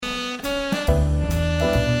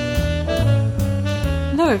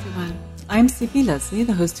I'm C.P. Leslie,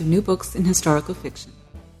 the host of New Books in Historical Fiction.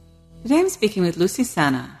 Today I'm speaking with Lucy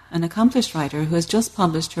Sanna, an accomplished writer who has just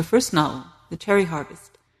published her first novel, The Cherry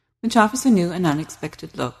Harvest, which offers a new and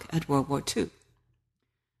unexpected look at World War II.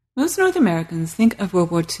 Most North Americans think of World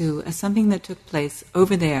War II as something that took place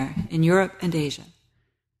over there in Europe and Asia.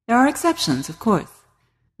 There are exceptions, of course.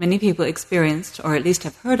 Many people experienced, or at least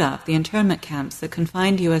have heard of, the internment camps that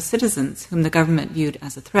confined U.S. citizens whom the government viewed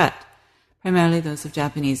as a threat, primarily those of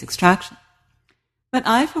Japanese extraction. But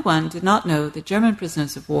I, for one, did not know that German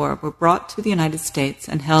prisoners of war were brought to the United States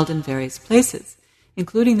and held in various places,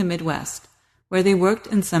 including the Midwest, where they worked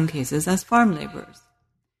in some cases as farm laborers.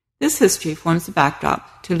 This history forms the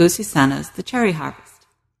backdrop to Lucy Sanna's The Cherry Harvest.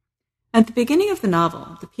 At the beginning of the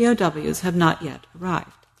novel, the POWs have not yet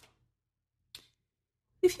arrived.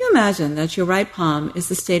 If you imagine that your right palm is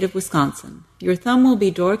the state of Wisconsin, your thumb will be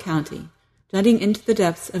Door County, jutting into the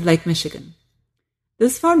depths of Lake Michigan.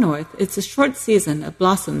 This far north, it's a short season of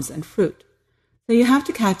blossoms and fruit, so you have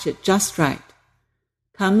to catch it just right.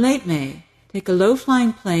 Come late May, take a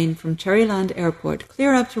low-flying plane from Cherryland Airport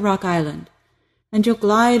clear up to Rock Island, and you'll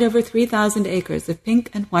glide over 3,000 acres of pink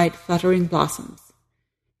and white fluttering blossoms.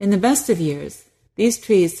 In the best of years, these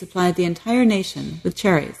trees supplied the entire nation with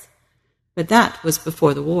cherries, but that was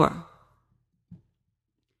before the war.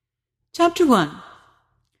 Chapter 1.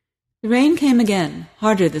 The rain came again,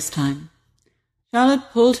 harder this time.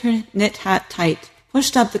 Charlotte pulled her knit hat tight,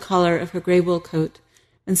 pushed up the collar of her gray wool coat,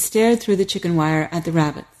 and stared through the chicken wire at the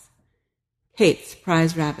rabbits. Kate's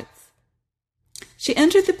prize rabbits. She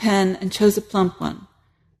entered the pen and chose a plump one,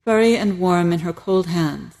 furry and warm in her cold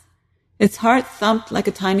hands. Its heart thumped like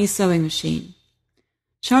a tiny sewing machine.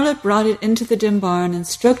 Charlotte brought it into the dim barn and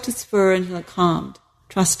stroked its fur until it calmed,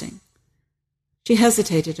 trusting. She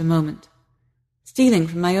hesitated a moment. Stealing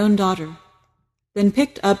from my own daughter, then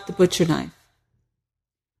picked up the butcher knife.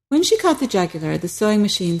 When she caught the jugular, the sewing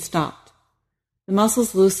machine stopped. The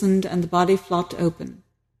muscles loosened and the body flopped open.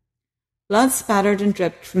 Blood spattered and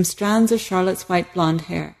dripped from strands of Charlotte's white blonde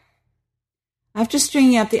hair. After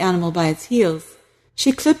stringing up the animal by its heels,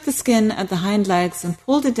 she clipped the skin at the hind legs and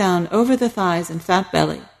pulled it down over the thighs and fat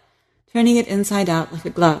belly, turning it inside out like a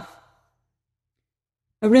glove.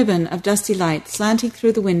 A ribbon of dusty light slanting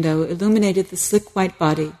through the window illuminated the slick white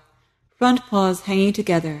body, front paws hanging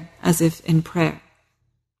together as if in prayer.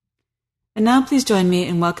 And now please join me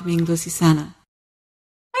in welcoming Lucy Sanna.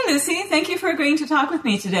 Hi, Lucy. Thank you for agreeing to talk with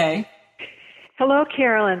me today. Hello,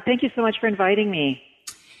 Carolyn. Thank you so much for inviting me.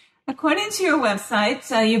 According to your website,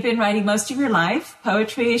 you've been writing most of your life,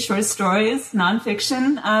 poetry, short stories,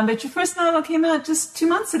 nonfiction, but your first novel came out just 2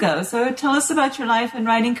 months ago. So tell us about your life and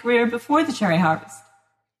writing career before The Cherry Harvest.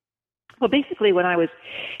 Well, basically, when I was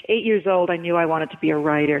 8 years old, I knew I wanted to be a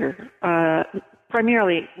writer.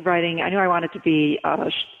 Primarily writing, I knew I wanted to be a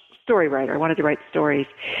story writer. I wanted to write stories.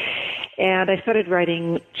 And I started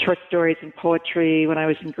writing short stories and poetry when I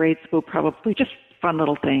was in grade school, probably just fun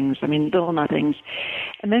little things. I mean, little nothings.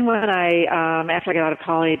 And then when after I got out of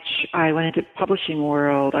college, I went into the publishing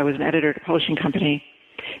world. I was an editor at a publishing company,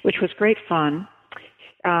 which was great fun.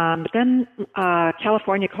 But then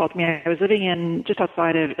California called me. I was living in just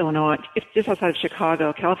outside of Illinois, just outside of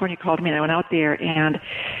Chicago. California called me, and I went out there, and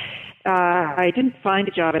I didn't find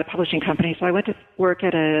a job at a publishing company, so I went to work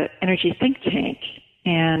at an energy think tank,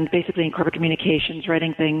 and basically in corporate communications,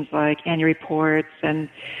 writing things like annual reports and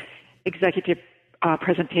executive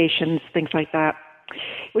presentations, things like that,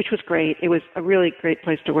 which was great. It was a really great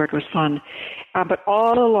place to work. It was fun. But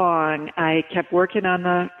all along, I kept working on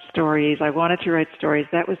the stories. I wanted to write stories.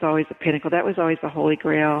 That was always the pinnacle. That was always the holy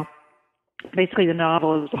grail. Basically, the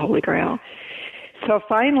novel was the holy grail. So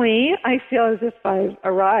finally, I feel as if I've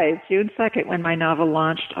arrived. June 2nd, when my novel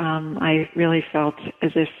launched, I really felt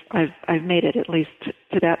as if I've made it, at least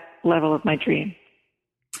to that level of my dream.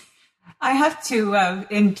 I have to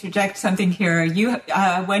interject something here.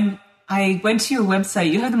 When I went to your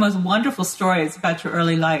website, you have the most wonderful stories about your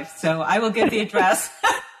early life. So I will give the address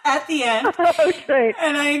at the end. Oh, great.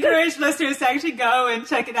 And I encourage listeners to actually go and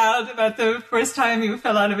check it out about the first time you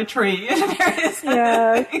fell out of a tree and various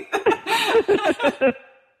other things.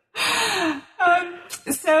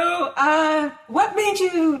 What made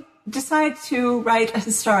you decide to write a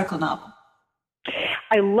historical novel?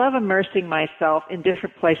 I love immersing myself in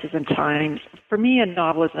different places and times. For me, a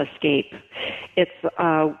novel is an escape. It's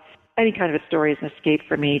any kind of a story is an escape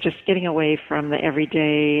for me, just getting away from the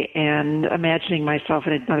everyday and imagining myself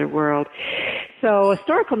in another world. So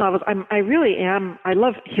historical novels, I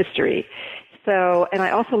love history. So, and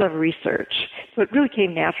I also love research. So it really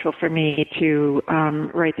came natural for me to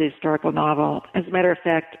write the historical novel. As a matter of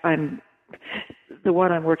fact, the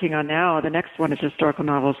one I'm working on now, the next one is a historical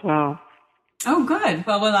novel as well. Oh, good.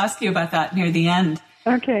 Well, we'll ask you about that near the end.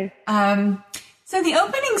 Okay. So the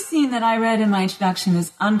opening scene that I read in my introduction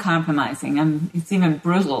is uncompromising. It's even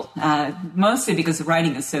brutal, mostly because the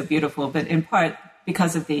writing is so beautiful, but in part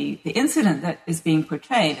because of the incident that is being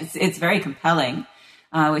portrayed. It's very compelling,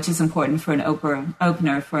 which is important for an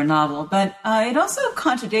opener for a novel. But it also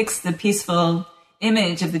contradicts the peaceful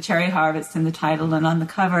image of the cherry harvest in the title and on the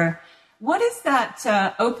cover. What is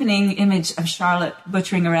that opening image of Charlotte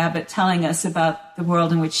butchering a rabbit telling us about the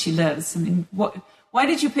world in which she lives? I mean, why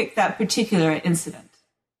did you pick that particular incident?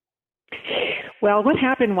 Well, what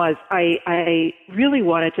happened was I really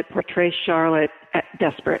wanted to portray Charlotte as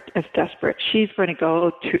desperate. She's going to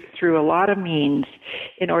go through a lot of means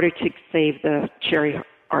in order to save the cherry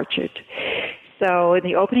orchard. So in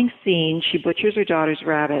the opening scene, she butchers her daughter's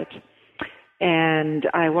rabbit. And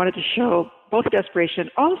I wanted to show both desperation,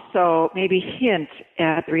 also maybe hint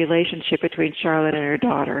at the relationship between Charlotte and her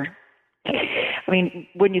daughter. I mean,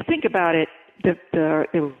 when you think about it, there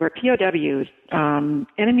were POWs,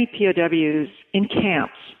 enemy POWs in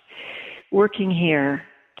camps working here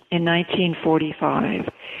in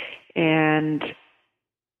 1945. And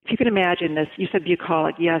if you can imagine this, you said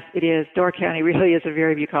bucolic. Yes, it is. Door County really is a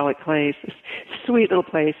very bucolic place. It's a sweet little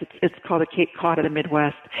place. It's called the Cape Cod of the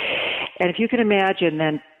Midwest. And if you can imagine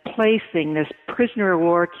then placing this prisoner of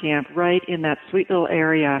war camp right in that sweet little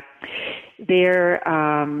area, there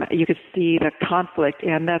you could see the conflict,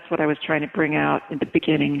 and that's what I was trying to bring out in the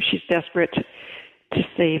beginning. She's desperate to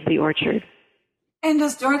save the orchard. And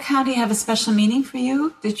does Door County have a special meaning for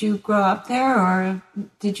you? Did you grow up there, or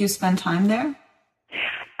did you spend time there?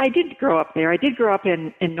 I did grow up there. I did grow up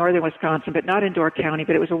in northern Wisconsin, but not in Door County.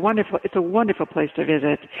 But it's a wonderful place to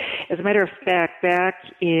visit. As a matter of fact, back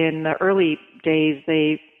in the early days,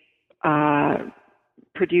 they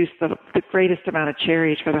produced the greatest amount of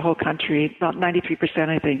cherries for the whole country, about 93%,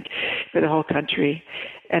 I think, for the whole country.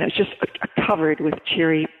 And it's just covered with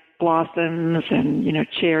cherry blossoms and,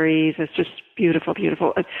 cherries. It's just beautiful,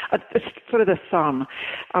 beautiful. It's sort of the thumb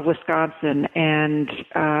of Wisconsin. And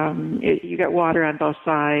you got water on both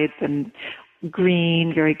sides and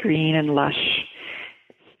green, very green and lush.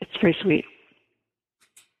 It's very sweet.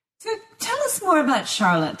 So tell us more about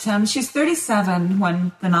Charlotte. She's 37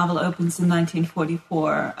 when the novel opens in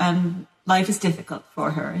 1944, and life is difficult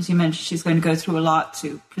for her. As you mentioned, she's going to go through a lot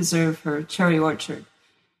to preserve her cherry orchard.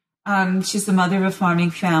 She's the mother of a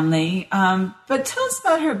farming family. But tell us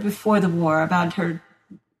about her before the war, about her,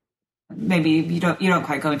 maybe you don't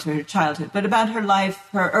quite go into her childhood, but about her life,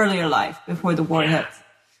 her earlier life before the war hits.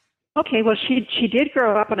 Okay, well, she did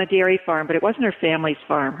grow up on a dairy farm, but it wasn't her family's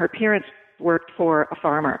farm. Her parents worked for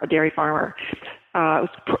a dairy farmer. It was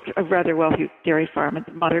a rather wealthy dairy farm. And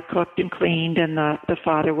the mother cooked and cleaned, and the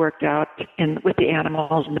father worked out with the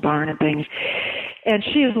animals in the barn and things. And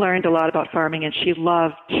she has learned a lot about farming, and she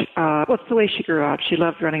loved, it's the way she grew up. She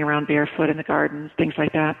loved running around barefoot in the gardens, things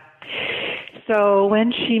like that. So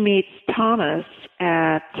when she meets Thomas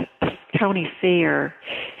at the county fair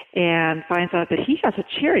and finds out that he has a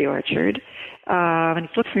cherry orchard, and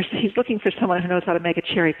he's looking for someone who knows how to make a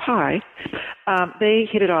cherry pie, they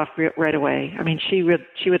hit it off right away. I mean, she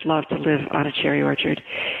would love to live on a cherry orchard.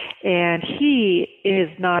 And he is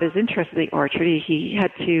not as interested in the orchard. He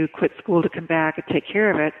had to quit school to come back and take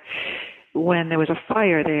care of it when there was a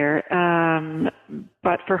fire there.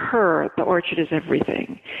 But for her, the orchard is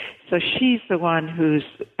everything. So she's the one who's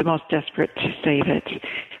the most desperate to save it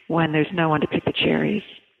when there's no one to pick the cherries.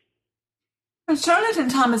 Well, Charlotte and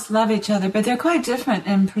Thomas love each other, but they're quite different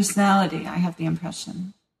in personality, I have the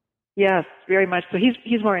impression. Yes, very much so.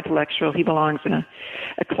 He's more intellectual. He belongs in a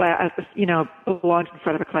class, belongs in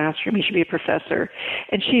front of a classroom. He should be a professor.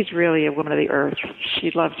 And she's really a woman of the earth.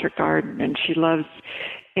 She loves her garden, and she loves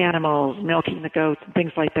animals, milking the goats, and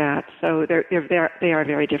things like that. So they are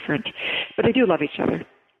very different, but they do love each other.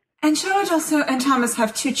 And Charlotte and Thomas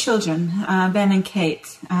have two children, Ben and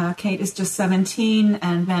Kate. Kate is just 17,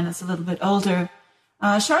 and Ben is a little bit older.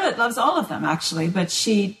 Charlotte loves all of them, actually, but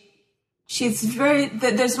she's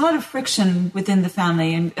there's a lot of friction within the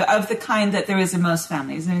family, and of the kind that there is in most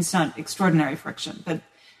families. And it's not extraordinary friction, but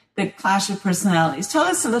the clash of personalities. Tell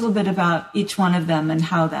us a little bit about each one of them and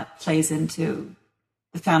how that plays into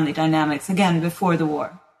the family dynamics, again, before the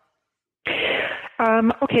war.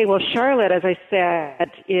 Okay, well, Charlotte, as I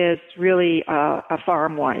said, is really a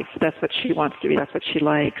farm wife. That's what she wants to be. That's what she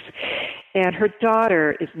likes. And her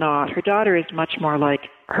daughter is not. Her daughter is much more like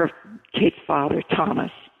Kate's father,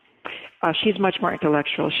 Thomas. She's much more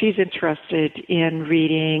intellectual. She's interested in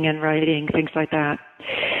reading and writing, things like that.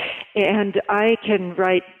 And I can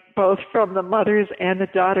write both from the mother's and the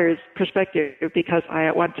daughter's perspective, because I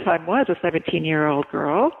at one time was a 17-year-old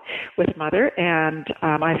girl with mother, and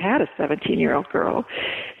I've had a 17-year-old girl.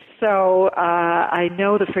 So I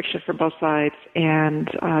know the friction from both sides, and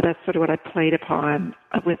that's sort of what I played upon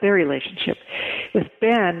with their relationship. With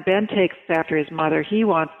Ben takes after his mother. He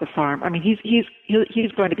wants the farm. I mean, he's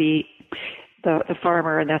going to be the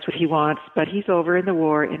farmer, and that's what he wants. But he's over in the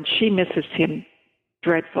war, and she misses him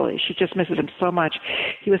dreadfully. She just misses him so much.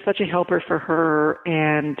 He was such a helper for her,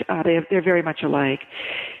 and they're very much alike.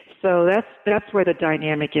 So that's where the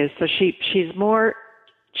dynamic is. So she's more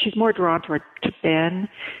drawn to Ben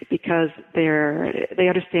because they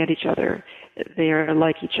understand each other. They are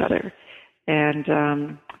like each other. And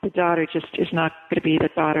the daughter just is not going to be the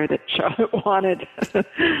daughter that Charlotte wanted.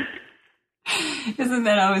 Isn't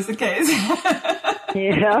that always the case?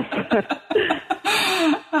 Yes.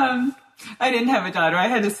 I didn't have a daughter. I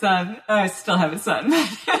had a son. I still have a son. But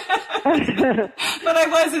I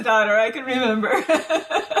was a daughter. I can remember.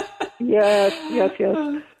 Yes.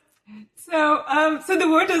 So the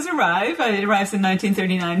war does arrive. It arrives in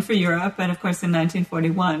 1939 for Europe, and of course in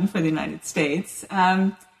 1941 for the United States.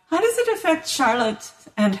 How does it affect Charlotte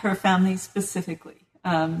and her family specifically?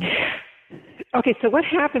 Okay, so what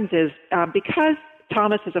happens is because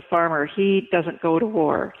Thomas is a farmer, he doesn't go to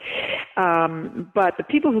war. But the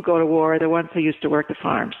people who go to war are the ones who used to work the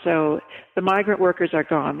farm. So the migrant workers are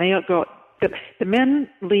gone. They go. The men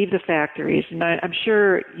leave the factories, and I'm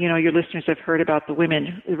sure your listeners have heard about the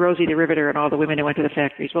women, Rosie the Riveter, and all the women who went to the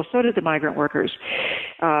factories. Well, so did the migrant workers.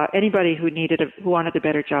 Anybody who wanted a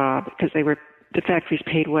better job, because the factories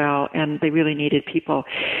paid well, and they really needed people.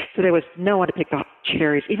 So there was no one to pick the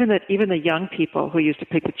cherries. Even the young people who used to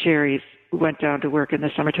pick the cherries went down to work in the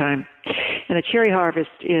summertime. And the cherry harvest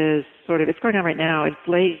is it's going on right now. It's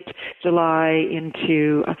late July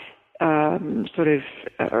into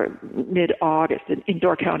mid-August in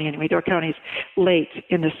Door County anyway. Door County's late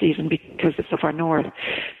in the season because it's so far north.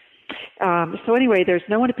 So anyway, there's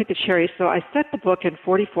no one to pick the cherries, so I set the book in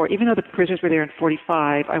 44. Even though the prisoners were there in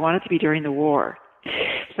 45, I wanted to be during the war.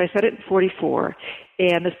 So I set it in 44.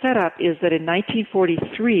 And the setup is that in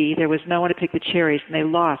 1943, there was no one to pick the cherries, and they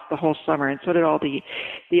lost the whole summer, and so did all the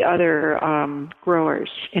other growers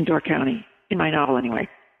in Door County, in my novel anyway.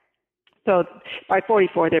 So by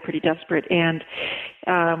 44, they're pretty desperate. And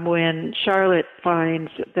when Charlotte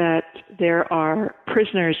finds that there are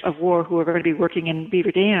prisoners of war who are going to be working in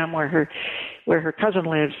Beaver Dam, where her cousin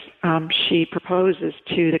lives, she proposes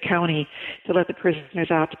to the county to let the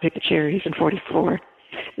prisoners out to pick the cherries in 44.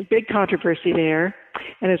 There's a big controversy there,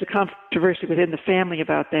 and there's a controversy within the family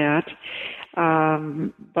about that.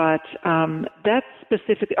 But that's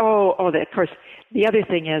specifically. Of course, the other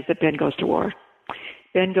thing is that Ben goes to war.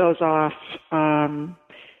 Ben goes off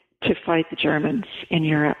to fight the Germans in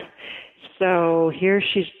Europe. So here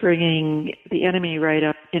she's bringing the enemy right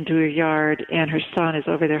up into her yard, and her son is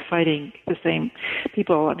over there fighting the same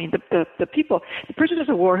people. I mean, the prisoners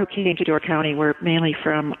of war who came to Door County were mainly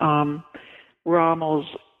from Rommel's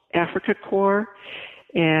Africa Corps,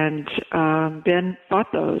 and Ben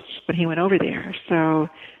fought those when he went over there. So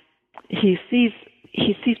he sees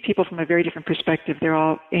people from a very different perspective. They're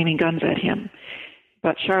all aiming guns at him.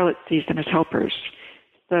 But Charlotte sees them as helpers.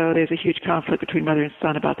 So there's a huge conflict between mother and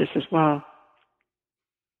son about this as well.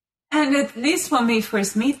 And at least when we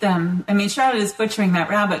first meet them, I mean, Charlotte is butchering that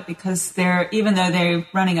rabbit because even though they're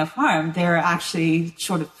running a farm, they're actually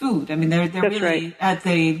short of food. I mean, they're That's really right. at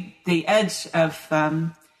the edge of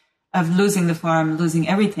losing the farm, losing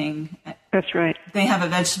everything. That's right. They have a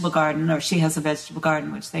vegetable garden, or she has a vegetable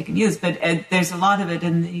garden, which they can use. But there's a lot of it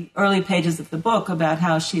in the early pages of the book about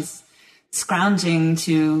how she's scrounging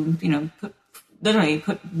to, literally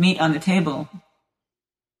put meat on the table.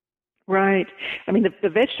 Right. I mean, the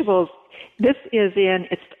vegetables,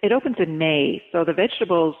 it opens in May, so the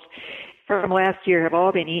vegetables from last year have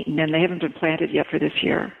all been eaten, and they haven't been planted yet for this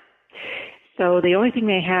year. So the only thing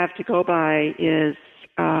they have to go by is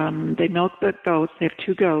they milk the goats. They have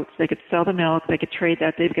 2 goats. They could sell the milk. They could trade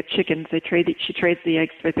that. They've got chickens. She trades the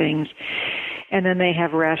eggs for things. And then they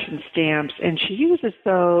have ration stamps, and she uses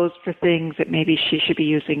those for things that maybe she should be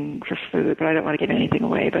using for food, but I don't want to give anything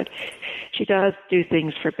away. But she does do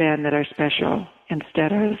things for Ben that are special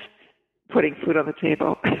instead of putting food on the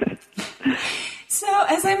table. So,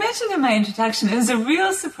 as I mentioned in my introduction, it was a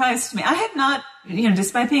real surprise to me. I had not,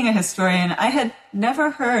 despite being a historian, I had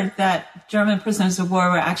never heard that German prisoners of war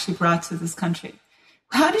were actually brought to this country.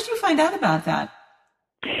 How did you find out about that?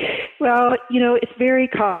 Well, it's very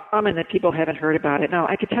common that people haven't heard about it. Now,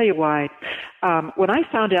 I could tell you why. When I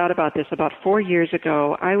found out about this about 4 years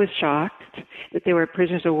ago, I was shocked that there were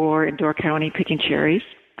prisoners of war in Door County picking cherries.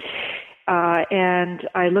 And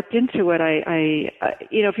I looked into it.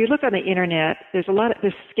 If you look on the internet, there's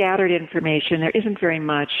scattered information. There isn't very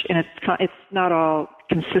much, and it's not all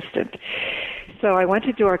consistent. So I went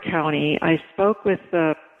to Door County. I spoke with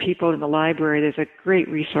the people in the library. There's a great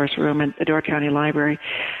resource room in the Door County Library.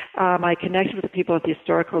 I connected with the people at the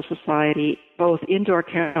Historical Society, both in Door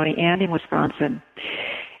County and in Wisconsin.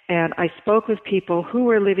 And I spoke with people who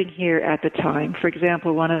were living here at the time. For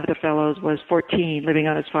example, one of the fellows was 14, living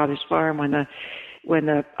on his father's farm when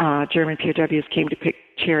the German POWs came to pick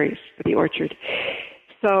cherries for the orchard.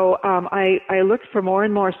 So I looked for more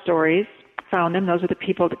and more stories, found them. Those are the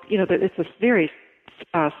people that, it's a very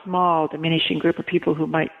small, diminishing group of people who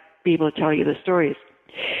might be able to tell you the stories.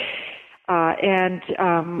 And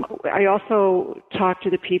I also talked to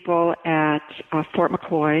the people at Fort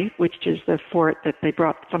McCoy, which is the fort that they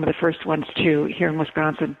brought some of the first ones to here in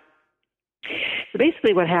Wisconsin. So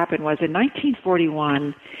basically what happened was in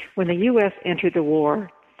 1941, when the U.S. entered the war,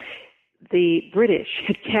 the British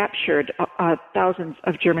had captured thousands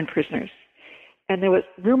of German prisoners. And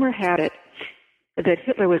rumor had it that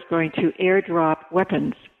Hitler was going to airdrop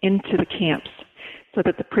weapons into the camps so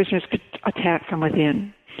that the prisoners could attack from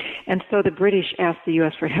within. And so the British asked the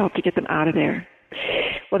U.S. for help to get them out of there.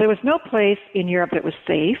 Well, there was no place in Europe that was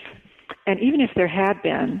safe, and even if there had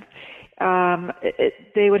been,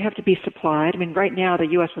 they would have to be supplied. I mean, right now the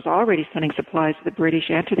U.S. was already sending supplies to the British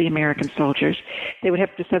and to the American soldiers. They would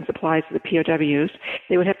have to send supplies to the POWs.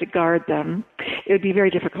 They would have to guard them. It would be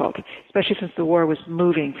very difficult, especially since the war was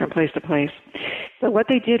moving from place to place. So what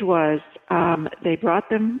they did was they brought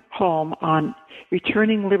them home on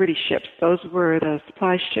returning Liberty ships. Those were the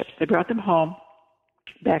supply ships. They brought them home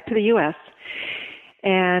back to the U.S.,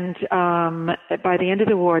 and by the end of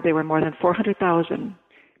the war, there were more than 400,000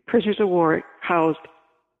 prisoners of war housed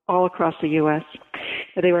all across the U.S.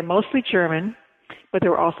 They were mostly German, but there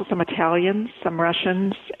were also some Italians, some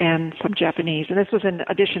Russians, and some Japanese. And this was in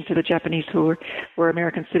addition to the Japanese who were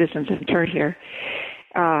American citizens and interned here.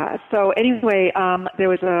 So anyway, there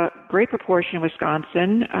was a great proportion in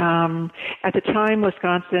Wisconsin. At the time,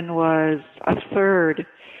 Wisconsin was a third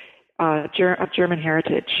of German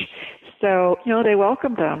heritage. So, they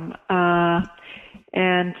welcomed them.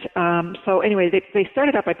 So anyway, they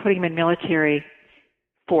started out by putting them in military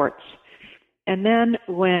forts. And then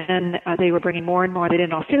when they were bringing more and more, they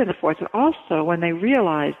didn't all fit in the forts. And also when they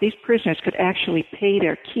realized these prisoners could actually pay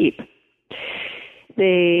their keep,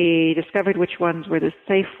 they discovered which ones were the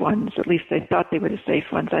safe ones. At least they thought they were the safe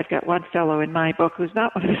ones. I've got one fellow in my book who's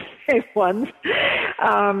not one of the safe ones.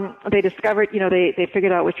 They discovered, they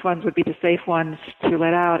figured out which ones would be the safe ones to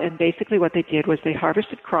let out. And basically what they did was they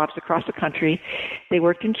harvested crops across the country. They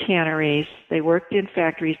worked in canneries. They worked in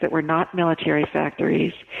factories that were not military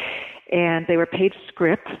factories. And they were paid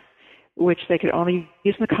scrip, which they could only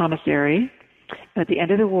use in the commissary. And at the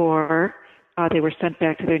end of the war, they were sent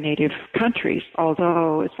back to their native countries,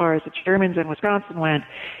 although as far as the Germans in Wisconsin went,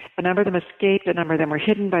 a number of them escaped, a number of them were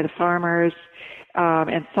hidden by the farmers,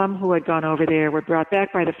 and some who had gone over there were brought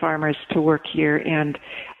back by the farmers to work here and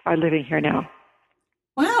are living here now.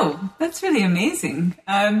 Wow, that's really amazing.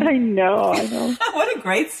 I know. What a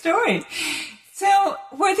great story. So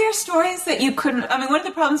were there stories that you couldn't, one of the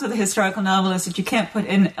problems with a historical novel is that you can't put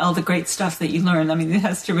in all the great stuff that you learn. It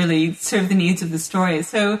has to really serve the needs of the story.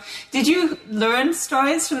 So did you learn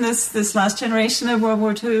stories from this last generation of World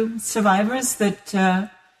War II survivors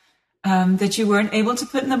that you weren't able to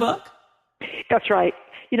put in the book? That's right.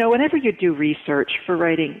 Whenever you do research for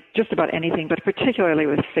writing just about anything, but particularly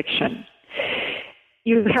with fiction,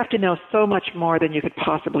 you have to know so much more than you could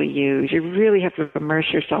possibly use. You really have to immerse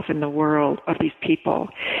yourself in the world of these people.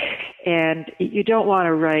 And you don't want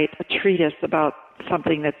to write a treatise about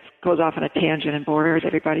something that goes off on a tangent and bores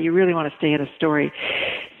everybody. You really want to stay in a story.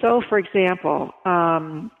 So, for example,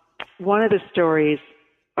 one of the stories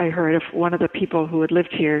I heard of one of the people who had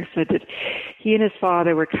lived here said that he and his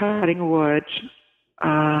father were cutting wood,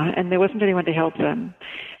 and there wasn't anyone to help them.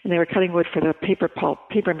 And they were cutting wood for the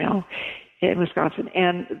paper mill in Wisconsin,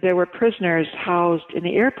 and there were prisoners housed in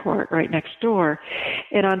the airport right next door.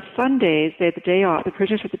 And on Sundays, they had the day off. The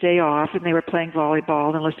prisoners had the day off, and they were playing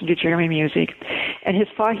volleyball and listening to German music. And he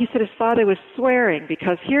said his father was swearing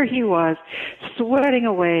because here he was sweating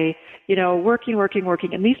away,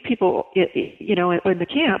 working. And these people, in the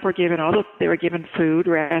camp were given they were given food,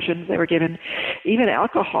 rations, they were given even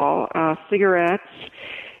alcohol, cigarettes,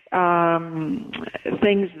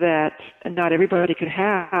 things that not everybody could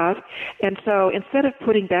have. And so instead of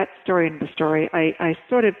putting that story into the story, I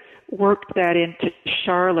sort of worked that into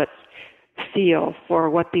Charlotte's feel for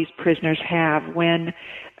what these prisoners have when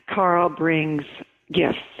Carl brings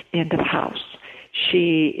gifts into the house.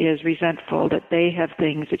 she is resentful that they have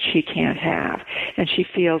things that she can't have, and she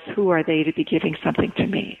feels, who are they to be giving something to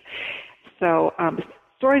me? So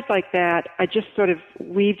stories like that, I just sort of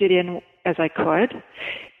weaved it in as I could,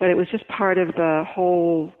 but it was just part of the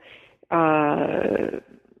whole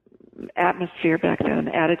atmosphere back then,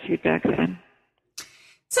 attitude back then.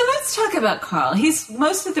 So let's talk about Carl.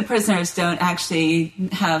 Most of the prisoners don't actually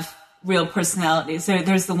have real personalities.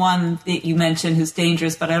 There's the one that you mentioned who's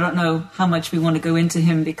dangerous, but I don't know how much we want to go into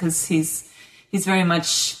him because he's very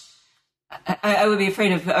much. I would be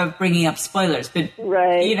afraid of bringing up spoilers, but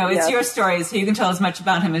right, it's your story, so you can tell as much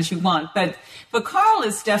about him as you want. But Carl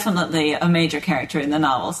is definitely a major character in the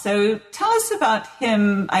novel. So tell us about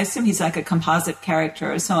him. I assume he's like a composite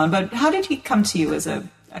character or so on. But how did he come to you as a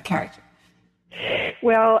character?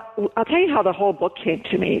 Well, I'll tell you how the whole book came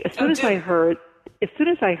to me. As soon as I heard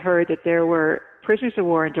that there were prisoners of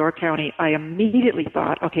war in Door County, I immediately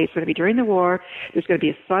thought, okay, it's going to be during the war. There's going to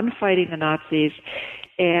be a son fighting the Nazis,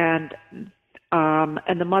 and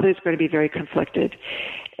the mother's going to be very conflicted.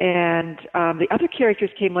 And the other characters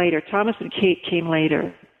came later. Thomas and Kate came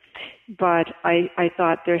later. But I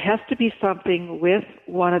thought there has to be something with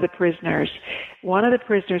one of the prisoners. One of the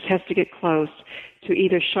prisoners has to get close to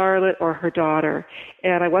either Charlotte or her daughter.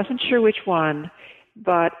 And I wasn't sure which one,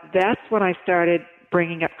 but that's when I started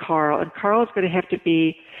bringing up Carl. And Carl is going to have to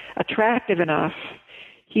be attractive enough.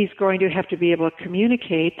 He's going to have to be able to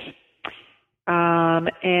communicate.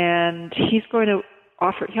 And he'll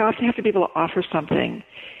have to be able to offer something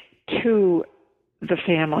to the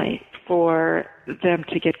family for them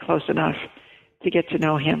to get close enough to get to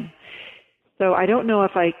know him. So I don't know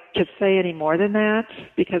if I could say any more than that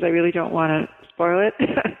because I really don't want to spoil it.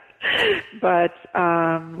 But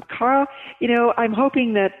Carl, I'm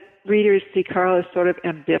hoping that readers see Carl as sort of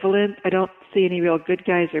ambivalent. I don't see any real good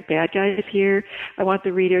guys or bad guys here. I want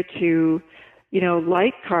the reader to,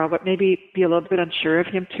 like Carl, but maybe be a little bit unsure of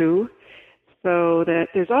him too. So that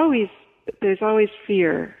there's always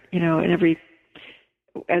fear, in every,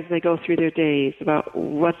 as they go through their days about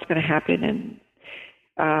what's going to happen and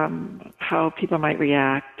how people might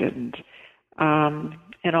react and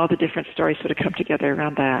all the different stories sort of come together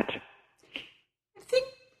around that. I think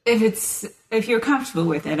if you're comfortable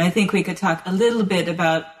with it, I think we could talk a little bit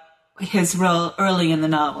about his role early in the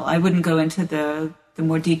novel. I wouldn't go into the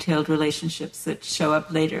more detailed relationships that show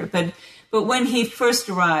up later, but when he first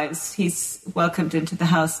arrives, he's welcomed into the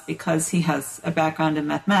house because he has a background in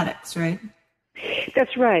mathematics, right?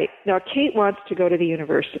 That's right. Now, Kate wants to go to the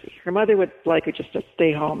university. Her mother would like her just to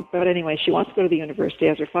stay home. But anyway, she wants to go to the university,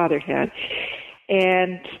 as her father had.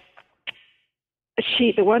 And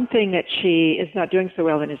the one thing that she is not doing so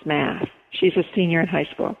well in is math. She's a senior in high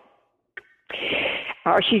school.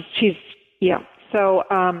 So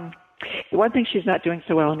the one thing she's not doing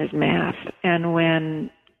so well in is math. And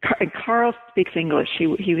Carl speaks English.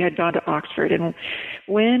 He had gone to Oxford. And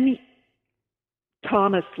when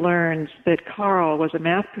Thomas learns that Carl was a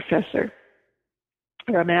math professor,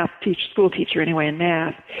 or a school teacher anyway in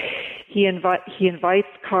math, he invites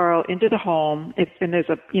Carl into the home, and there's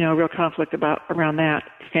a real conflict around that,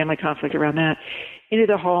 family conflict around that, into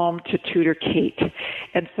the home to tutor Kate.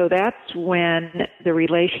 And so that's when the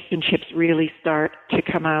relationships really start to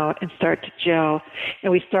come out and start to gel, and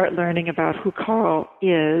we start learning about who Carl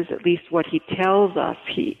is, at least what he tells us,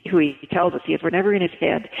 who he tells us he is. We're never in his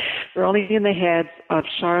head. We're only in the heads of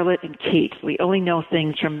Charlotte and Kate. We only know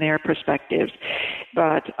things from their perspectives.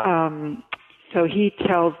 But so he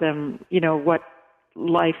tells them, what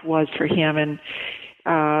life was for him,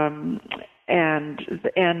 and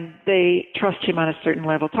they trust him on a certain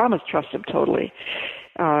level. Thomas trusts him totally.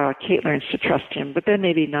 Kate learns to trust him, but then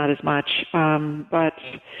maybe not as much.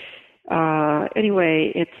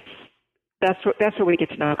 Anyway, that's where we get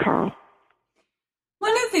to know Carl.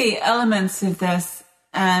 One of the elements of this,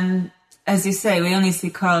 and as you say, we only see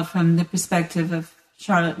Carl from the perspective of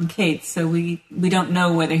Charlotte and Kate, so we don't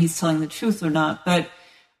know whether he's telling the truth or not, but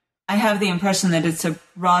I have the impression that it's a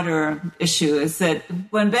broader issue, is that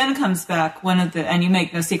when Ben comes back, and you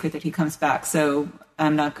make no secret that he comes back, so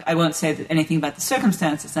I won't say anything about the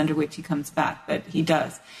circumstances under which he comes back, but he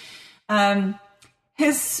does.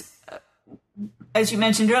 As you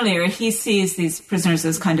mentioned earlier, he sees these prisoners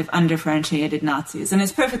as kind of undifferentiated Nazis, and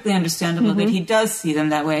it's perfectly understandable that he does see them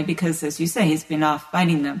that way because, as you say, he's been off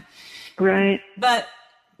fighting them. Right. But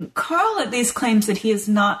Carl at least claims that he is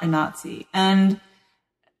not a Nazi, and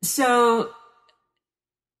so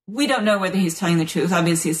we don't know whether he's telling the truth.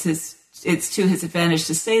 Obviously, it's to his advantage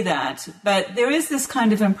to say that. But there is this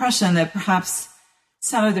kind of impression that perhaps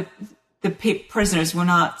some of the prisoners were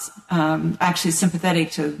not actually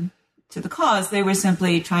sympathetic to to the cause. They were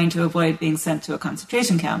simply trying to avoid being sent to a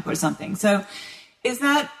concentration camp or something. So is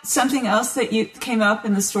that something else that you came up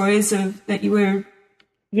in the stories of that you were?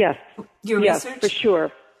 Yes. Your yes, research? For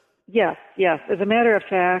sure. Yes. As a matter of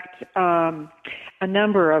fact, a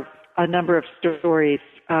number of stories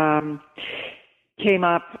came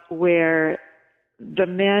up where the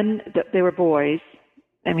men, they were boys.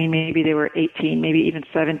 I mean, maybe they were 18, maybe even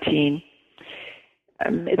 17.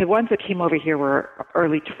 The ones that came over here were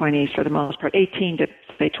early 20s for the most part, 18 to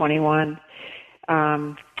say 21.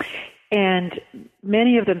 And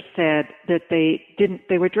many of them said that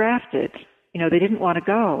they were drafted. They didn't want to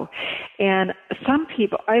go. And some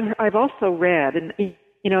people, I've also read, and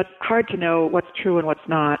it's hard to know what's true and what's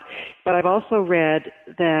not, but I've also read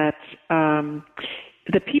that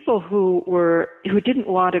the people who didn't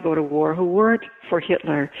want to go to war, who weren't for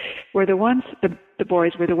Hitler, were the ones, the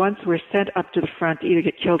boys were the ones who were sent up to the front to either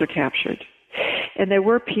get killed or captured. And there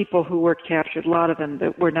were people who were captured, a lot of them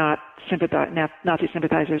that were not Nazi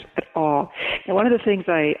sympathizers at all. And one of the things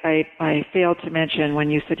I failed to mention when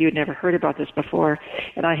you said you had never heard about this before,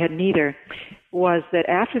 and I had neither, was that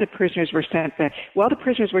after the prisoners were sent back, while the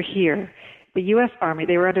prisoners were here, the U.S. Army,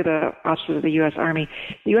 they were under the auspices of the U.S. Army,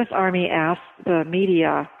 the U.S. Army asked the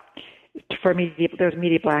media, there was a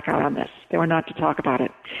media blackout on this. They were not to talk about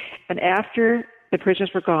it. And after the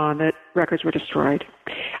prisoners were gone, the records were destroyed.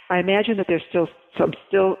 I imagine that there's still some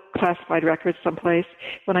classified records someplace.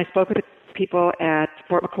 When I spoke with the people at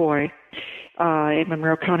Fort McCoy in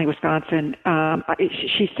Monroe County, Wisconsin,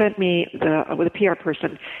 she sent me, with a PR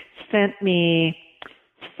person, sent me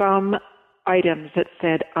some items that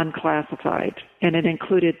said unclassified, and it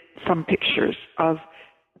included some pictures of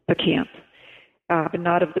the camp, but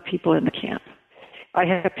not of the people in the camp. I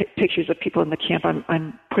have pictures of people in the camp.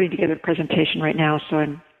 I'm putting together a presentation right now, so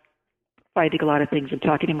I'm finding a lot of things and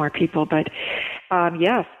talking to more people. But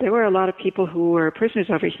yes, there were a lot of people who were prisoners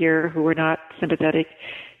over here who were not sympathetic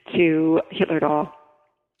to Hitler at all.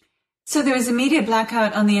 So there was a media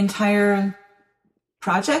blackout on the entire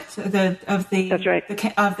project of the That's right.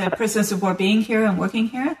 of the prisoners of war being here and working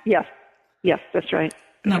here? Yes, that's right.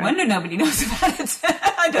 No wonder nobody knows about it.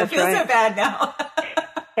 I don't feel so bad now.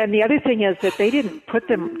 And the other thing is that they didn't put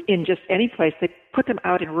them in just any place. They put them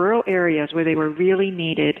out in rural areas where they were really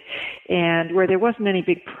needed and where there wasn't any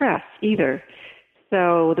big press either.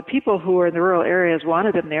 So the people who were in the rural areas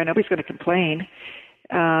wanted them there. Nobody's going to complain.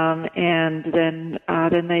 And then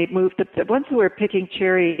they moved. The ones who were picking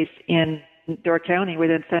cherries in Door County were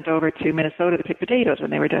then sent over to Minnesota to pick potatoes when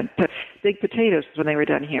they were done, to dig potatoes when they were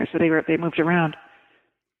done here. So they moved around.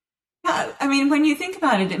 Yeah, I mean, when you think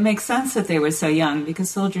about it, it makes sense that they were so young because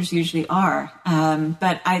soldiers usually are.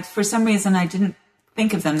 But for some reason, I didn't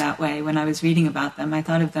think of them that way when I was reading about them. I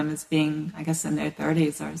thought of them as being, I guess, in their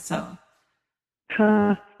 30s or so.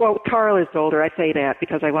 Well, Carl is older. I say that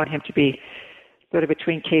because I want him to be sort of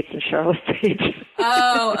between Kate's and Charlotte's age.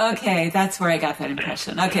 Oh, okay. That's where I got that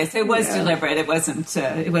impression. Okay, so it was deliberate. It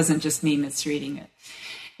wasn't just me misreading it.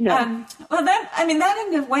 No. Well, that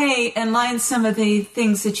in a way aligns some of the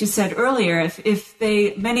things that you said earlier. If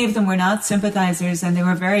many of them were not sympathizers and they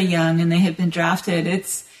were very young and they had been drafted,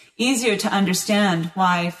 it's easier to understand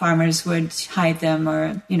why farmers would hide them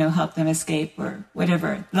or, help them escape or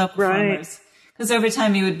whatever, local farmers. Because over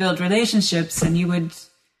time you would build relationships and you would,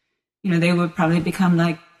 they would probably become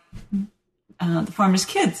like the farmers'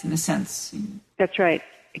 kids in a sense. That's right.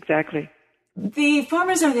 Exactly. The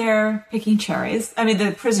farmers are there picking cherries. I mean,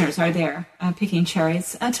 the prisoners are there picking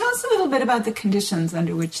cherries. Tell us a little bit about the conditions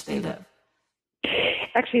under which they live.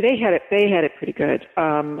 Actually, they had it pretty good.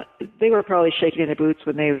 They were probably shaking in their boots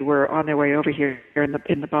when they were on their way over here in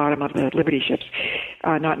the bottom of the Liberty ships,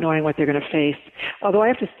 not knowing what they're going to face. Although I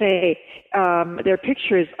have to say, their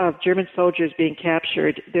pictures of German soldiers being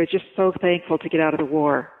captured, they're just so thankful to get out of the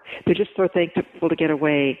war. They're just so thankful to get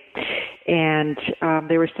away. And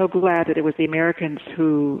they were so glad that it was the Americans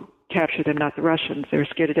who captured them, not the Russians. They were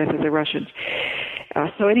scared to death of the Russians.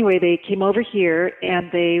 So anyway, they came over here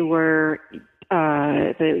and they were...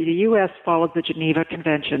 the U.S. followed the Geneva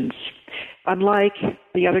Conventions. Unlike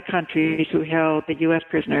the other countries who held the U.S.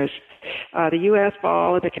 prisoners, the U.S.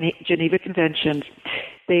 followed the Geneva Conventions.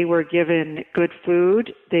 They were given good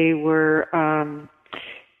food. They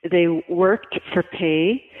worked for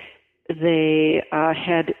pay. They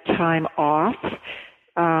had time off.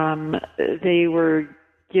 They were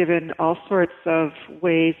given all sorts of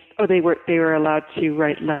ways. They were allowed to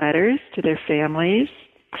write letters to their families.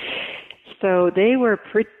 So they were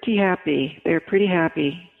pretty happy. They were pretty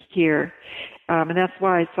happy here. And that's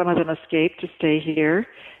why some of them escaped to stay here.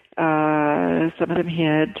 Some of them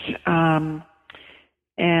hid.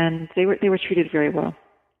 And they were treated very well.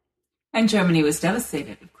 And Germany was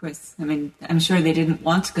devastated, of course. I mean, I'm sure they didn't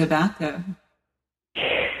want to go back there.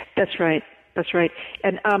 That's right. That's right.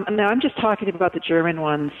 And now I'm just talking about the German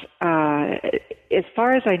ones. As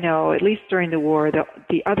far as I know, at least during the war,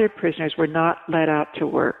 the other prisoners were not let out to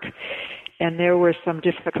work. And there were some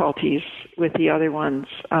difficulties with the other ones.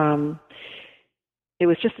 It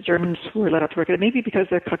was just the Germans who were let out to work. And maybe because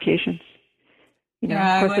they're Caucasians. You know,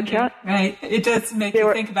 yeah, I wonder, right. It does make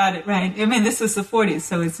you think about it, right. I mean, this was the 40s,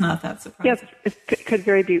 so it's not that surprising. Yes, it could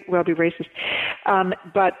well be racist.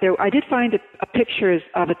 But I did find pictures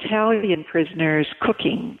of Italian prisoners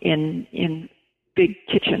cooking in big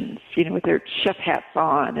kitchens, you know, with their chef hats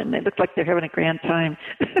on, and they looked like they're having a grand time.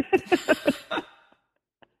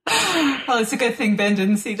 Well, it's a good thing Ben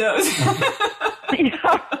didn't see those.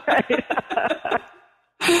 Yeah, right.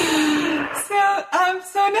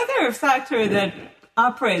 So another factor that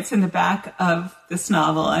operates in the back of this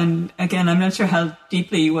novel, and again, I'm not sure how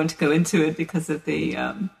deeply you want to go into it because of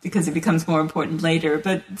because it becomes more important later,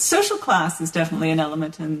 but social class is definitely an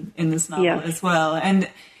element in this novel as well. And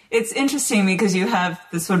it's interesting because you have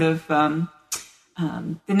the sort of the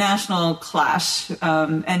national clash,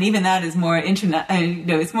 and even that is more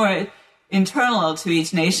it's more internal to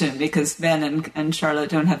each nation because Ben and Charlotte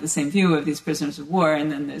don't have the same view of these prisoners of war,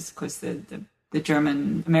 and then there's of course the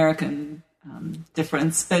German American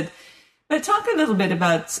difference. But talk a little bit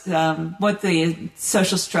about what the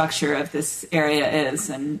social structure of this area is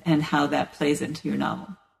and how that plays into your novel.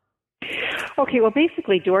 Okay, well,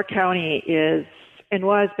 basically, Door County is and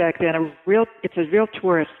was back then it's a real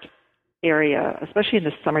tourist area, especially in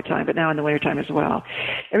the summertime, but now in the wintertime as well.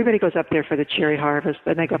 Everybody goes up there for the cherry harvest,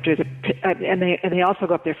 and they go up there and they also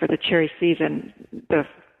go up there for the cherry season, the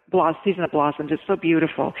season of blossoms. It's so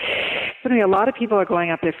beautiful. So anyway, a lot of people are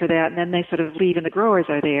going up there for that, and then they sort of leave, and the growers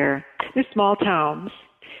are there. They're small towns,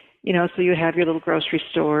 you know, so you have your little grocery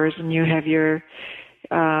stores, and you have your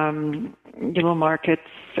little markets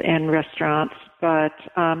and restaurants, but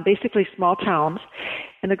basically small towns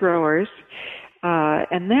and the growers.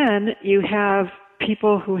 And then you have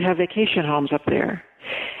people who have vacation homes up there,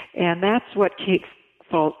 and that's what Kate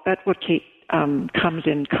comes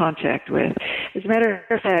in contact with. As a matter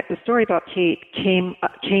of fact, the story about Kate came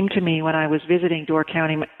to me when I was visiting Door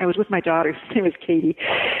County. I was with my daughter. Her name was Katie.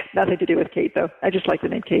 Nothing to do with Kate, though. I just like the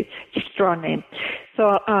name Kate. It's a strong name.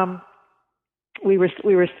 So we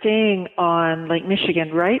were staying on Lake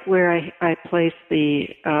Michigan, right where I placed the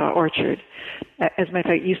orchard. As a matter of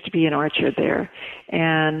fact, it used to be an orchard there.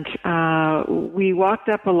 And we walked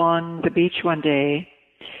up along the beach one day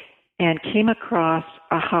and came across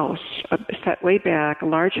a house set way back, a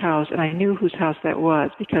large house, and I knew whose house that was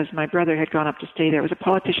because my brother had gone up to stay there. It was a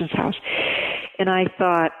politician's house. And I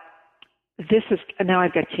thought, now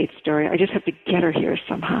I've got Kate's story. I just have to get her here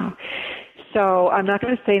somehow. So I'm not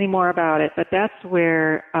going to say any more about it, but that's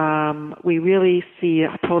where we really see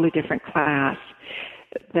a totally different class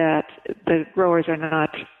that the growers are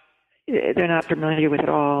they're not familiar with at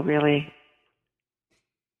all, really.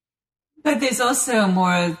 But there's also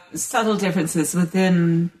more subtle differences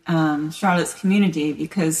within Charlotte's community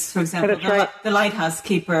because, for example, the lighthouse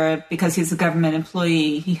keeper, because he's a government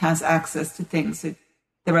employee, he has access to things that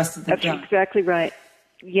the rest of them don't. That's exactly right.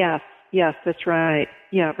 Yes, that's right.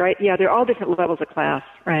 Yeah, right. Yeah, they're all different levels of class,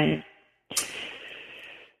 right.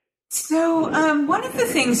 So one of the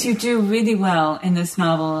things you do really well in this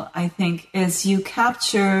novel, I think, is you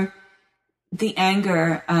capture the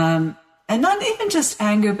anger, and not even just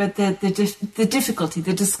anger, but the difficulty,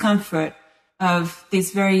 the discomfort of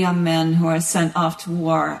these very young men who are sent off to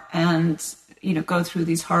war and, you know, go through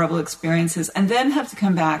these horrible experiences and then have to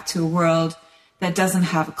come back to a world that doesn't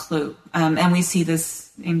have a clue. And we see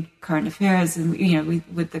this in current affairs, and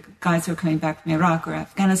with the guys who are coming back from Iraq or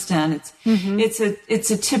Afghanistan. It's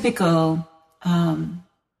a typical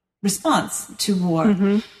response to war.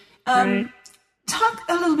 Mm-hmm. Right. Talk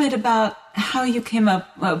a little bit about how you came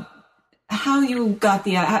up, how you got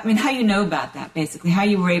how you know about that, basically, how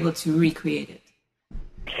you were able to recreate it.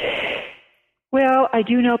 Well, I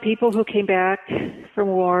do know people who came back from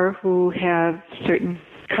war who have certain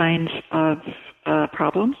kinds of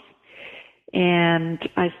problems, and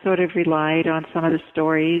I sort of relied on some of the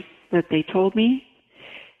stories that they told me,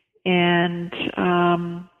 and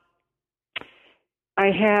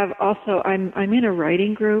I have also, I'm in a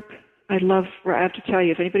writing group. I have to tell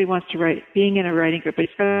you, if anybody wants to write, being in a writing group, but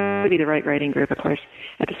it's got to be the right writing group, of course,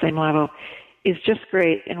 at the same level, is just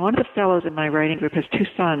great. And one of the fellows in my writing group has two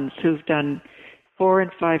sons who've done 4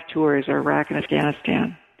 and 5 tours of Iraq and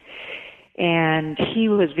Afghanistan. And he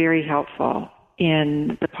was very helpful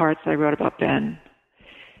in the parts I wrote about Ben.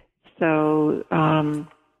 So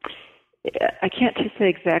I can't say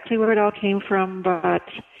exactly where it all came from, but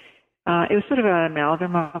it was sort of an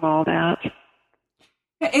amalgam of all that.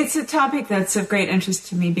 It's a topic that's of great interest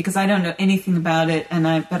to me because I don't know anything about it,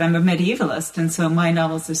 but I'm a medievalist, and so my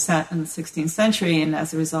novels are set in the 16th century, and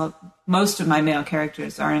as a result, most of my male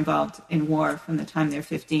characters are involved in war from the time they're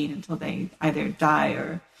 15 until they either die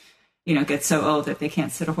or, get so old that they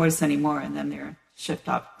can't sit a horse anymore, and then they're shipped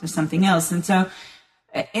off to something else. And so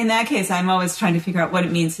in that case, I'm always trying to figure out what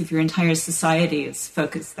it means if your entire society is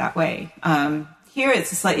focused that way. Here,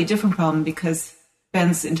 it's a slightly different problem because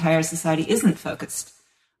Ben's entire society isn't focused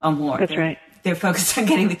on war. That's right. They're focused on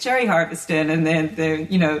getting the cherry harvest in, and then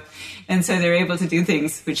and so they're able to do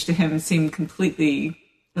things which to him seem completely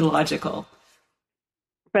illogical.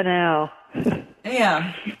 Banal.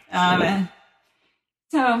 Yeah.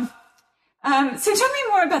 So tell me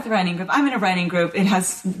more about the writing group. I'm in a writing group. It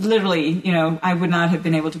has literally, I would not have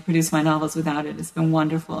been able to produce my novels without it. It's been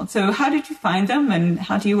wonderful. So how did you find them, and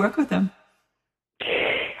how do you work with them?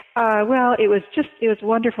 Well, it was a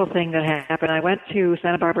wonderful thing that happened. I went to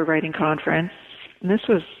Santa Barbara Writing Conference, and this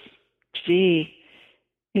was,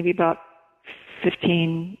 maybe about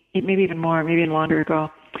 15, maybe even more, maybe even longer ago.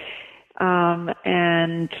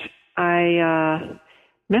 And I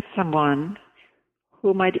met someone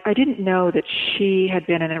whom I didn't know that she had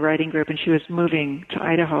been in a writing group, and she was moving to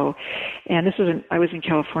Idaho. And I was in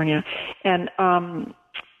California, and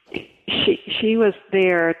She was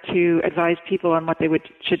there to advise people on what they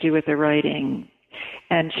should do with their writing,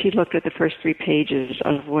 and she looked at the first 3 pages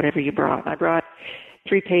of whatever you brought. I brought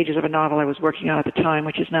 3 pages of a novel I was working on at the time,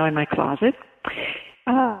 which is now in my closet.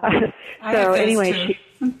 So anyway,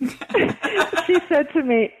 she said to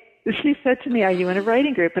me, "Are you in a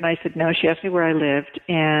writing group?" And I said, "No." She asked me where I lived,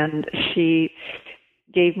 and she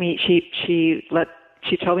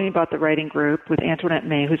told me about the writing group with Antoinette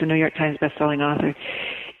May, who's a New York Times bestselling author,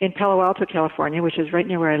 in Palo Alto, California, which is right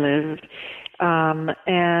near where I lived.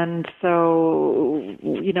 And so,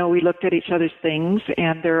 we looked at each other's things,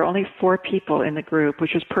 and there are only 4 people in the group,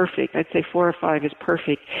 which was perfect. I'd say 4 or 5 is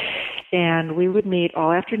perfect. And we would meet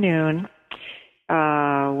all afternoon,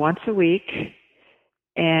 once a week.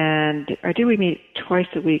 Or did we meet twice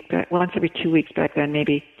a week? Once every 2 weeks back then,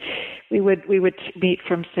 maybe. We would meet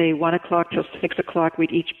from, say, 1 o'clock till 6 o'clock.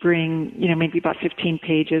 We'd each bring, maybe about 15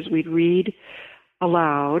 pages. We'd read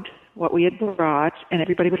aloud what we had brought, and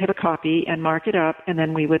everybody would have a copy and mark it up, and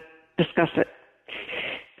then we would discuss it.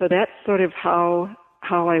 So that's sort of how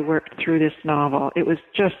I worked through this novel. It's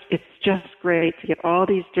just great to get all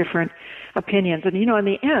these different opinions. And, in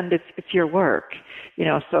the end, it's your work.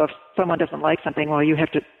 So if someone doesn't like something, well, you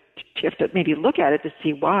have to maybe look at it to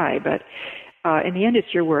see why. But in the end,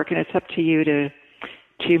 it's your work, and it's up to you to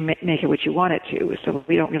make it what you want it to. So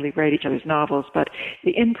we don't really write each other's novels, but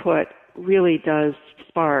the input really does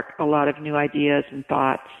spark a lot of new ideas and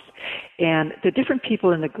thoughts. And the different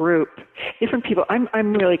people in the group, I'm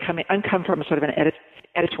come from a sort of an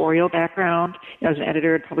editorial background. I was an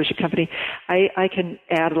editor at a publishing company. I can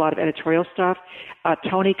add a lot of editorial stuff.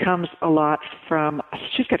 Toni comes a lot from,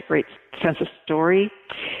 she's got a great sense of story.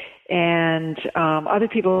 And other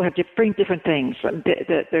people bring different things.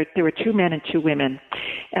 There were 2 men and 2 women.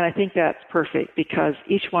 And I think that's perfect because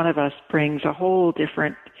each one of us brings a whole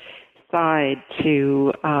different side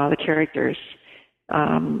to the characters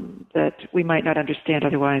that we might not understand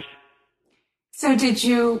otherwise. So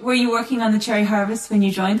were you working on the cherry harvest when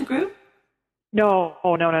you joined the group? No.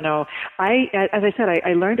 As I said,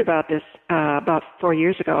 I learned about this about 4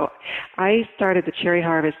 years ago. I started the cherry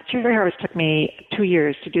harvest. Cherry harvest took me 2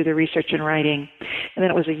 years to do the research and writing, and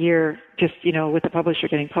then it was a year just with the publisher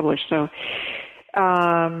getting published. So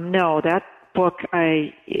no, that book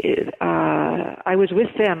I was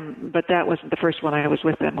with them, but that wasn't the first one I was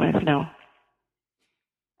with them with. No.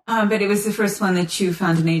 But it was the first one that you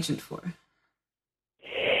found an agent for.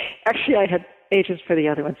 Actually, I had agents for the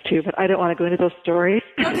other ones too, but I don't want to go into those stories.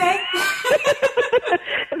 Okay.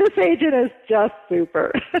 This agent is just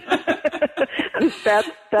super.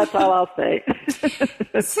 That's all I'll say.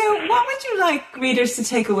 So what would you like readers to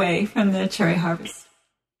take away from the cherry harvest?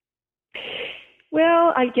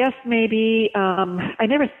 Well, I guess maybe, I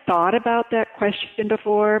never thought about that question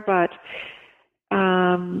before, but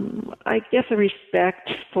I guess a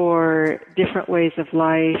respect for different ways of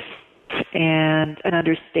life and an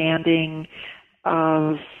understanding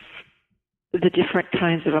of the different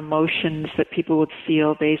kinds of emotions that people would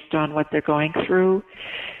feel based on what they're going through.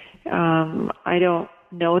 I don't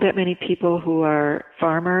know that many people who are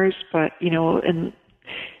farmers, but, in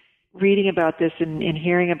reading about this and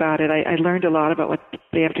hearing about it, I learned a lot about what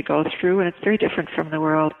they have to go through, and it's very different from the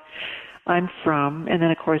world I'm from. And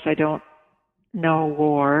then, of course, I don't know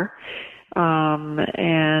war.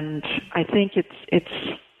 And I think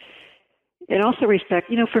and also respect,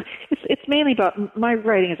 it's mainly about, my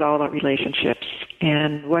writing is all about relationships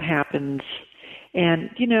and what happens. And,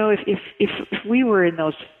 if we were in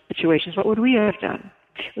those situations, what would we have done?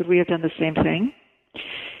 Would we have done the same thing?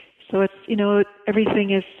 So it's,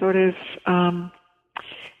 everything is sort of,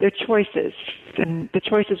 they're choices, and the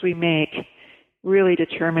choices we make really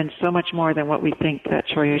determine so much more than what we think that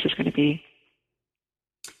choice is going to be.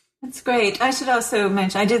 That's great. I should also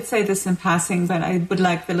mention, I did say this in passing, but I would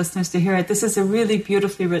like the listeners to hear it. This is a really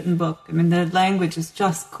beautifully written book. I mean, the language is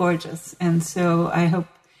just gorgeous. And so I hope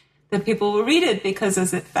that people will read it, because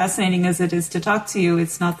as fascinating as it is to talk to you,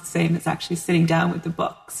 it's not the same as actually sitting down with the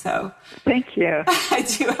book. So thank you. I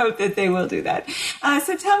do hope that they will do that.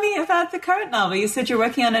 So tell me about the current novel. You said you're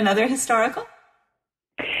working on another historical?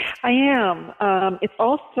 I am. It's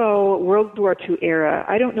also World War II era.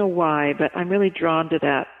 I don't know why, but I'm really drawn to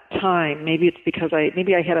that time. Maybe it's because I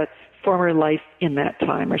had a former life in that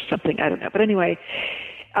time or something. I don't know. But anyway,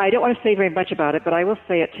 I don't want to say very much about it, but I will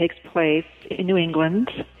say it takes place in New England,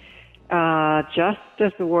 just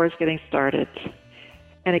as the war is getting started.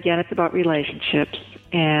 And again, it's about relationships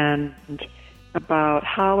and about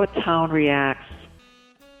how a town reacts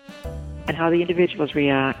and how the individuals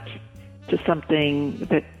react to something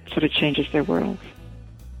that sort of changes their world.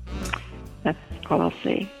 That's all I'll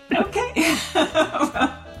say. Okay.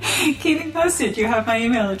 Well, keep me posted. You have my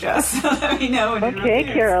email address, so let me know. Okay,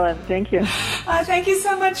 Carolyn. Thank you. Thank you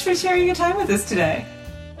so much for sharing your time with us today.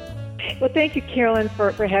 Well, thank you, Carolyn,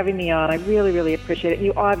 for having me on. I really, really appreciate it.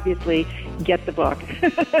 You obviously get the book.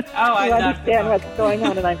 I you understand what's going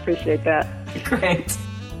on, and I appreciate that. Great.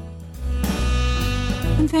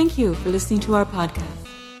 And thank you for listening to our podcast.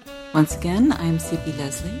 Once again, I am C.P.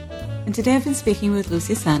 Leslie, and today I've been speaking with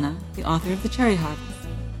Lucy Sanna, the author of The Cherry Harvest.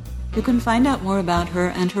 You can find out more about her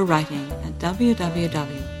and her writing at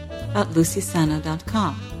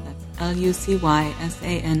www.lucysanna.com. That's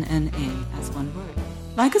LucySanna as one word.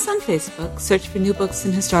 Like us on Facebook, search for New Books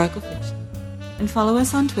in Historical Fiction, and follow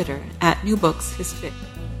us on Twitter at New Books Hisfic.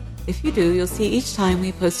 If you do, you'll see each time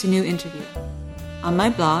we post a new interview. On my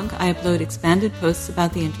blog, I upload expanded posts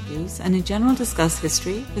about the interviews and in general discuss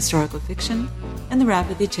history, historical fiction, and the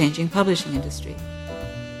rapidly changing publishing industry.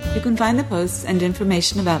 You can find the posts and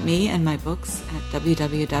information about me and my books at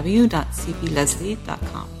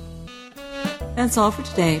www.cpleslie.com. That's all for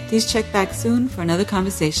today. Please check back soon for another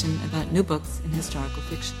conversation about new books in historical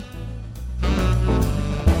fiction.